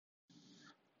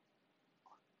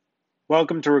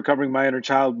Welcome to Recovering My Inner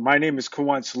Child. My name is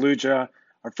Kuwan Saluja.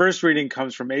 Our first reading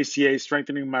comes from ACA,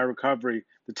 Strengthening My Recovery.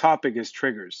 The topic is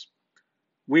triggers.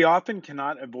 We often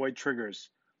cannot avoid triggers,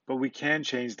 but we can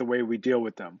change the way we deal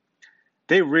with them.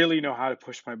 They really know how to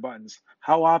push my buttons.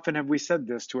 How often have we said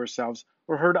this to ourselves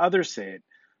or heard others say it?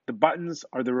 The buttons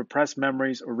are the repressed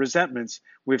memories or resentments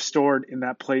we've stored in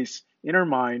that place in our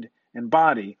mind and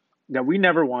body that we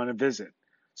never want to visit.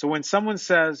 So when someone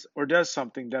says or does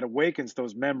something that awakens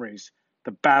those memories,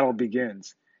 the battle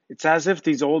begins. It's as if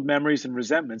these old memories and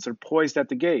resentments are poised at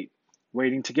the gate,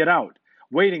 waiting to get out,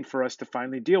 waiting for us to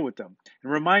finally deal with them,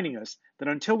 and reminding us that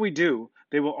until we do,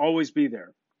 they will always be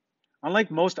there. Unlike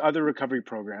most other recovery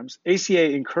programs,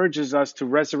 ACA encourages us to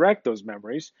resurrect those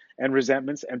memories and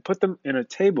resentments and put them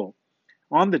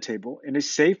on the table in a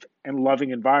safe and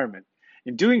loving environment.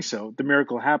 In doing so, the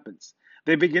miracle happens.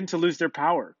 They begin to lose their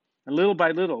power, and little by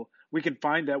little, we can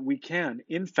find that we can,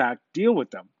 in fact, deal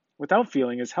with them without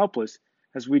feeling as helpless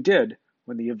as we did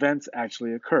when the events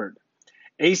actually occurred.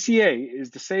 ACA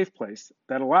is the safe place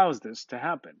that allows this to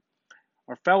happen.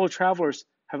 Our fellow travelers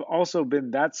have also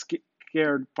been that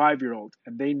scared 5-year-old,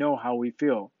 and they know how we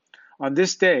feel. On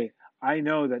this day, I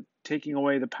know that taking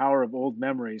away the power of old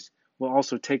memories will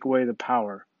also take away the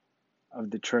power of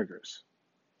the triggers.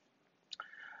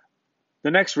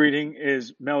 The next reading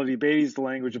is Melody Beattie's The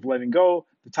Language of Letting Go.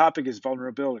 The topic is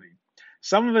vulnerability.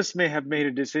 Some of us may have made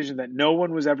a decision that no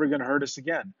one was ever going to hurt us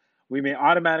again. We may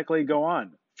automatically go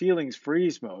on, feelings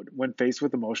freeze mode, when faced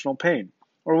with emotional pain.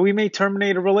 Or we may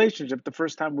terminate a relationship the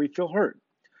first time we feel hurt.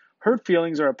 Hurt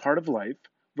feelings are a part of life,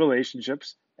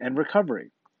 relationships, and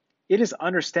recovery. It is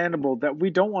understandable that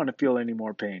we don't want to feel any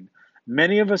more pain.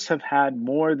 Many of us have had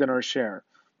more than our share.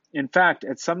 In fact,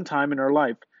 at some time in our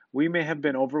life, we may have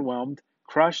been overwhelmed,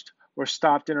 crushed, or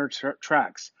stopped in our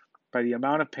tracks by the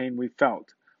amount of pain we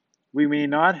felt. We may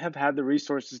not have had the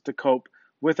resources to cope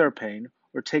with our pain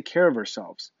or take care of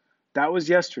ourselves. That was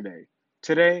yesterday.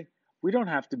 Today, we don't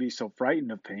have to be so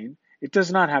frightened of pain. It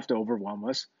does not have to overwhelm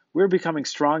us. We're becoming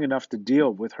strong enough to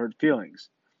deal with hurt feelings.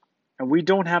 And we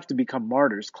don't have to become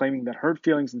martyrs claiming that hurt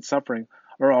feelings and suffering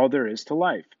are all there is to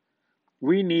life.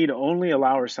 We need only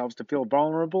allow ourselves to feel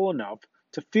vulnerable enough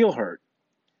to feel hurt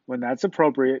when that's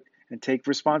appropriate and take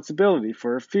responsibility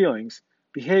for our feelings,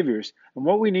 behaviors, and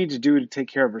what we need to do to take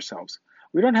care of ourselves.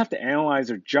 We don't have to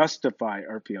analyze or justify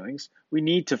our feelings. We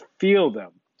need to feel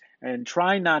them and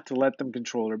try not to let them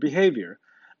control our behavior.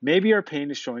 Maybe our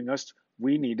pain is showing us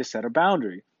we need to set a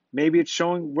boundary. Maybe it's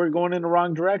showing we're going in the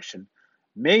wrong direction.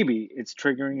 Maybe it's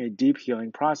triggering a deep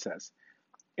healing process.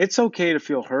 It's okay to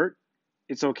feel hurt.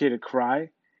 It's okay to cry.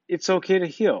 It's okay to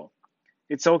heal.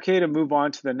 It's okay to move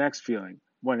on to the next feeling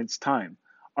when it's time.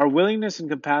 Our willingness and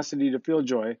capacity to feel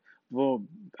joy will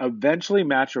eventually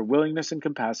match our willingness and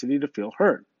capacity to feel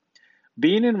hurt.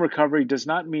 Being in recovery does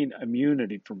not mean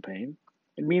immunity from pain.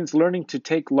 It means learning to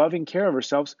take loving care of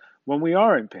ourselves when we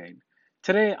are in pain.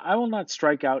 Today, I will not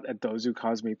strike out at those who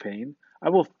cause me pain. I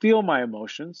will feel my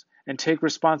emotions and take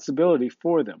responsibility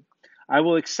for them. I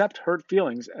will accept hurt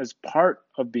feelings as part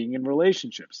of being in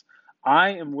relationships.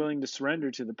 I am willing to surrender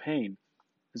to the pain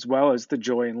as well as the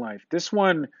joy in life. This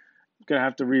one I'm going to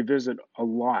have to revisit a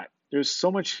lot. There's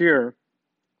so much here,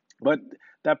 but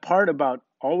that part about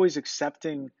always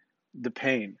accepting the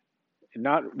pain and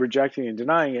not rejecting and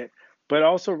denying it, but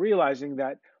also realizing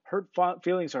that hurt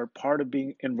feelings are part of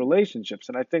being in relationships.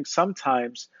 And I think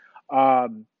sometimes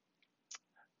not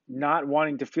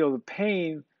wanting to feel the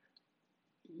pain,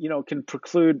 can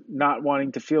preclude not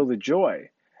wanting to feel the joy.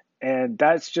 And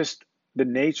that's just the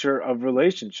nature of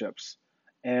relationships.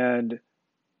 And,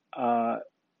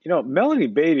 Melody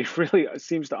Beattie really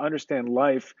seems to understand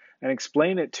life and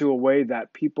explain it to a way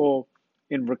that people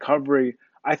in recovery,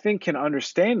 I think, can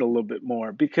understand a little bit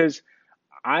more, because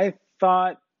I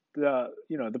thought the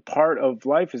part of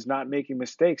life is not making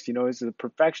mistakes. As a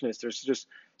perfectionist, there's just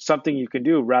something you can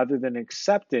do rather than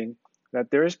accepting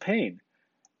that there is pain.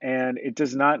 And it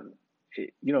does not,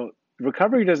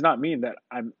 recovery does not mean that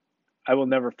I will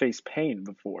never face pain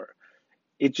before.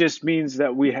 It just means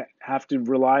that we have to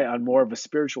rely on more of a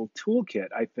spiritual toolkit,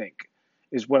 I think,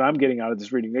 is what I'm getting out of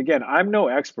this reading. Again, I'm no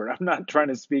expert. I'm not trying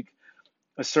to speak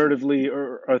assertively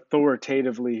or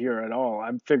authoritatively here at all.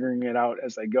 I'm figuring it out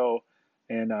as I go.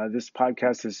 And this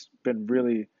podcast has been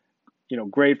really,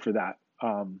 great for that.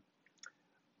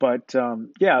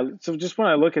 So just when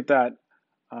I look at that,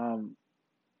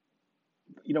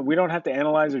 we don't have to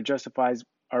analyze or justify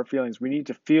our feelings. We need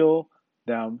to feel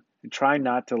them and try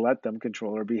not to let them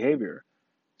control our behavior.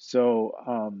 So,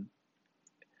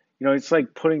 it's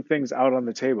like putting things out on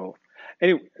the table.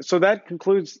 Anyway, so that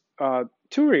concludes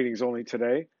 2 readings only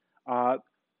today.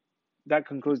 that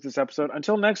concludes this episode.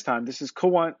 Until next time, this is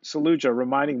Kawant Saluja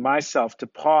reminding myself to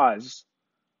pause.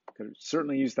 Could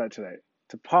certainly use that today.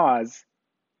 To pause,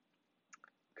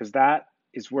 because that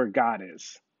is where God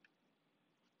is.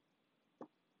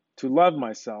 To love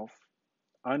myself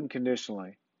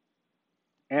unconditionally.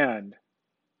 And,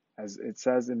 as it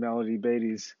says in Melody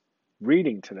Beattie's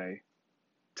reading today,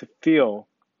 to feel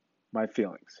my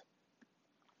feelings.